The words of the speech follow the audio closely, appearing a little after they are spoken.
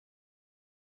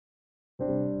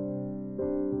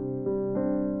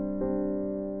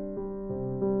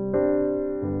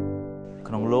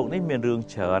លោកនេះមានរឿង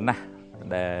ច្រើនណាស់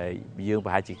ដែលយើងប្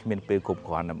រហែលជាគ្មានពេលគ្រប់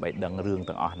គ្រាន់ដើម្បីដឹងរឿង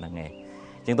ទាំងអស់ហ្នឹងឯង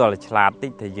ចឹងតើឆ្លាតតិ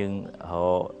ចថាយើង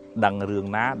ដឹងរឿង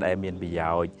ណាដែលមានប្រ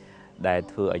យោជន៍ដែល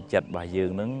ធ្វើឲ្យចិត្តរបស់យើ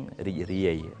ងនឹងរីករា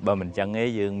យបើមិនចឹងទេ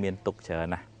យើងមានទុកច្រើន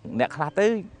ណាស់អ្នកខ្លះទៅ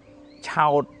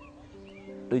ឆោត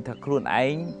ដូចថាខ្លួនឯ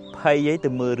ងភ័យអីទៅ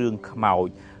មើលរឿងខ្មោច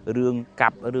រឿងកា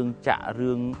ប់រឿងចាក់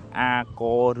រឿងអាក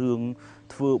រឿង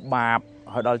ធ្វើបាប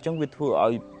ហើយដល់ចឹងវាធ្វើ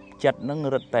ឲ្យចិត្តនឹង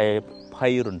រឹតតែភ័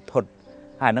យរន្ធត់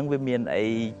ហើយហ្នឹងវាមានអី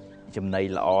ចំណៃ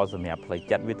ល្អសម្រាប់ផ្លូវ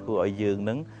ចិត្តវាធ្វើឲ្យយើង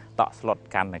នឹងតក់ស្លុត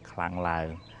កាន់តែខ្លាំងឡើង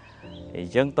អ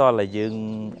ញ្ចឹងតើយើង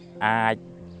អាច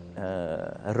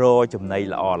រកចំណៃ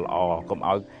ល្អកុំ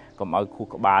ឲ្យខួរ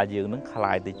ក្បាលយើងនឹងคล้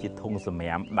ายទៅជាធុងសម្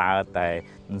រាមដើរតែ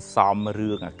សំរឿ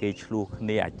ងអាគេឆ្លោះគ្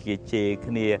នាអាគេជេរ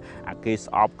គ្នាអាគេ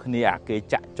ស្អប់គ្នាអាគេ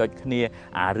ចាក់ចុចគ្នា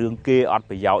អារឿងគេអត់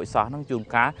ប្រយោជន៍សោះហ្នឹងជួន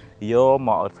កាលយកម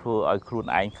កធ្វើឲ្យខ្លួន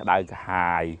ឯងក្តៅក្រ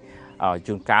ហាយ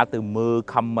ជួនកាលទៅមើល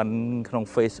comment ក្នុង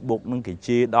Facebook នឹងគេ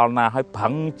ជេរដល់ណាហើយប្រឹ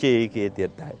ងជេរគេទៀត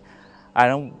ដែរអា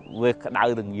ហ្នឹងវាក្តៅ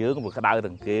ទាំងយើងវាក្តៅ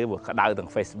ទាំងគេវាក្តៅទាំង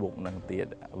Facebook ហ្នឹងទៀត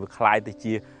វាคล้ายទៅ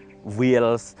ជា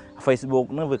Wheels Facebook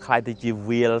ហ្នឹងវាคล้ายទៅជា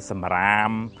Wheel សម្រា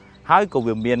មហើយក៏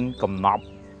វាមានកំណប់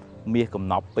មាសកំ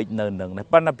ណប់ពេជ្រនៅនឹងដែរ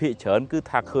ប៉ុន្តែភាគច្រើនគឺ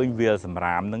ថាឃើញ Wheel សម្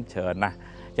រាមហ្នឹងច្រើនណាស់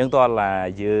អញ្ចឹងតើឡា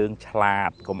យើងឆ្លា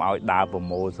តកុំឲ្យដើរប្រ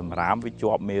មូលសម្រាមវា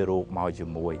ជាប់មេរោគមកជា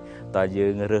មួយតើយើ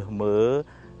ងរើសមើល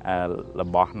រ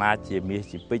បស់ណាជាមាស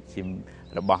ជាពេជ្រជា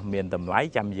របស់មានតម្លៃ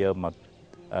ចាំយកមក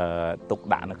ទុក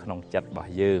ដាក់នៅក្នុងចិត្តរប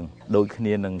ស់យើងដូចគ្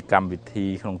នានឹងកម្មវិធី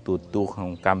ក្នុងទូរទស្សន៍ក្នុ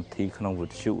ងកម្មវិធីក្នុងវិ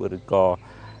ទ្យុឬក៏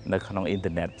នៅក្នុងអ៊ីន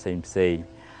ធឺណិតផ្សេង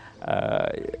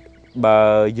បើ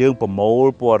យើងប្រមូល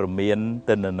ព័ត៌មាន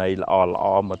ទិន្នន័យល្អ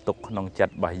មកទុកក្នុងចិ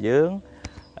ត្តរបស់យើង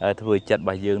ធ្វើចិត្តរប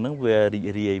ស់យើងនឹងវារីក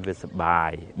រាយវាសប្បា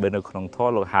យបើនៅក្នុងធ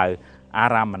ម៌លោកហៅអា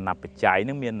រម្មណបច្ច័យ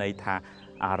នឹងមានន័យថា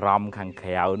អារម្មណ៍ខាងក្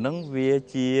រៅនឹងវា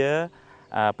ជា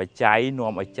បច្ច័យ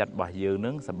នាំឲ្យចិត្តរបស់យើងនឹ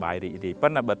ងសប្បាយរីករាយប៉ុ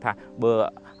ន្តែបើថាបើ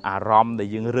អារម្មណ៍ដែល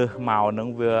យើងរើសមកនឹង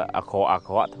វាអាក្រ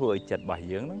ក់ធ្វើឲ្យចិត្តរបស់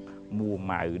យើងនឹងមួ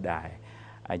ម៉ៅដែរ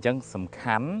អញ្ចឹងសំ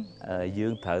ខាន់យើ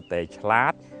ងត្រូវតែឆ្លា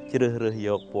តជ្រើសរើសយ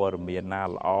កព័ត៌មានណា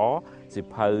ល្អសិ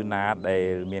ភៅណាដែ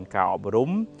លមានការអប់រំ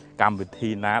កម្មវិធី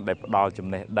ណាដែលផ្ដល់ចំ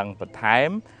ណេះដឹងបន្ថែម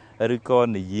ឬក៏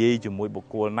និយាយជាមួយបុ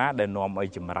គ្គលណាដែលនាំឲ្យ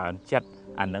ចម្រើនចិត្ត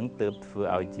អានឹងទើបធ្វើ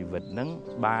ឲ្យជីវិតនឹង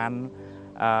បាន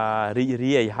រីក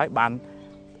រាយហើយបាន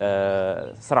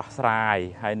ស្រស់ស្រាយ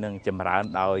ហើយនឹងចម្រើន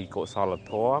ដោយកុសល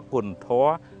ធម៌គុណធ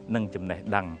ម៌និងចំណេះ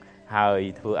ដឹងហើយ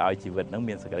ធ្វើឲ្យជីវិតនឹង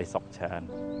មានសេចក្តីសុខច្រើន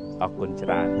អរគុណច្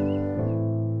រើន